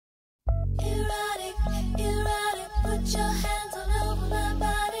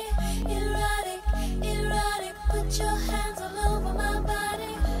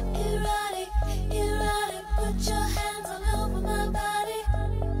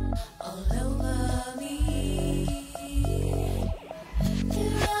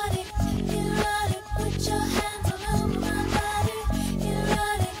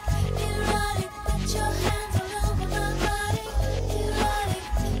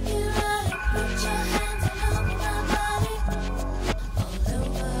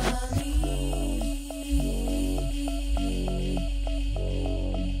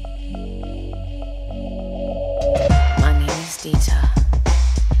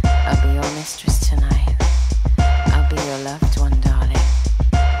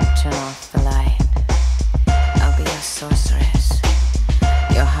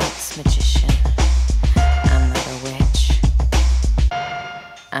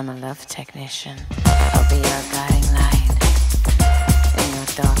I'm a love technician. I'll be your guiding light in your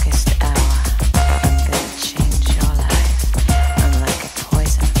darkest hour. I'm gonna change your life. I'm like a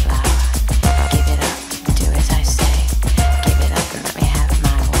poison flower. Give it up, do as I say. Give it up and let me have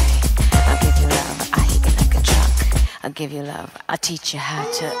my way. I'll give you love, I'll hit you like a truck. I'll give you love, I'll teach you how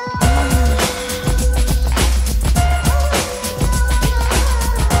to.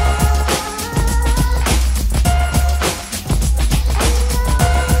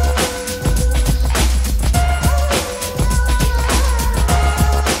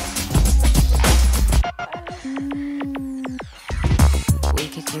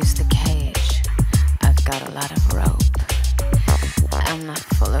 Use the cage. I've got a lot of rope. I'm not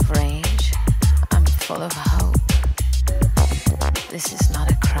full of rage. I'm full of hope. This is not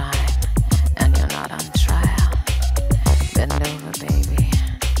a crime, and you're not on trial. Bend over, baby.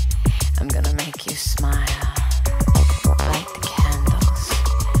 I'm gonna make you smile. Light the candles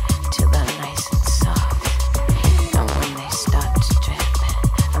till they're nice and soft. And when they start to drip,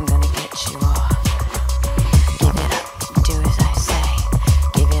 I'm gonna get you off. Give it up, do as I say.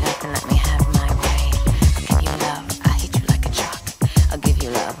 And let me have my way. I'll give you love, I'll hit you like a truck. I'll give you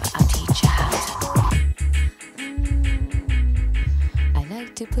love, I'll teach you how to. I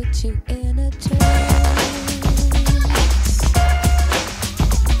like to put you in a trance.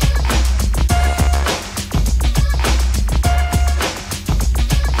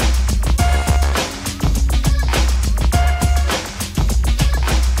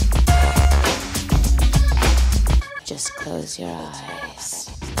 Just close your eyes.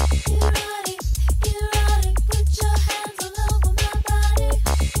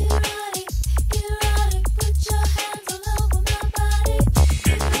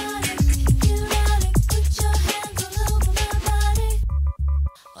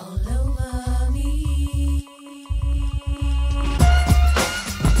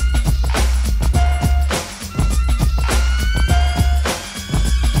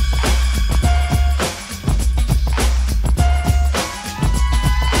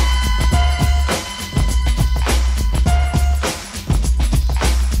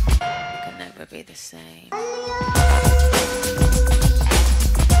 Be the same.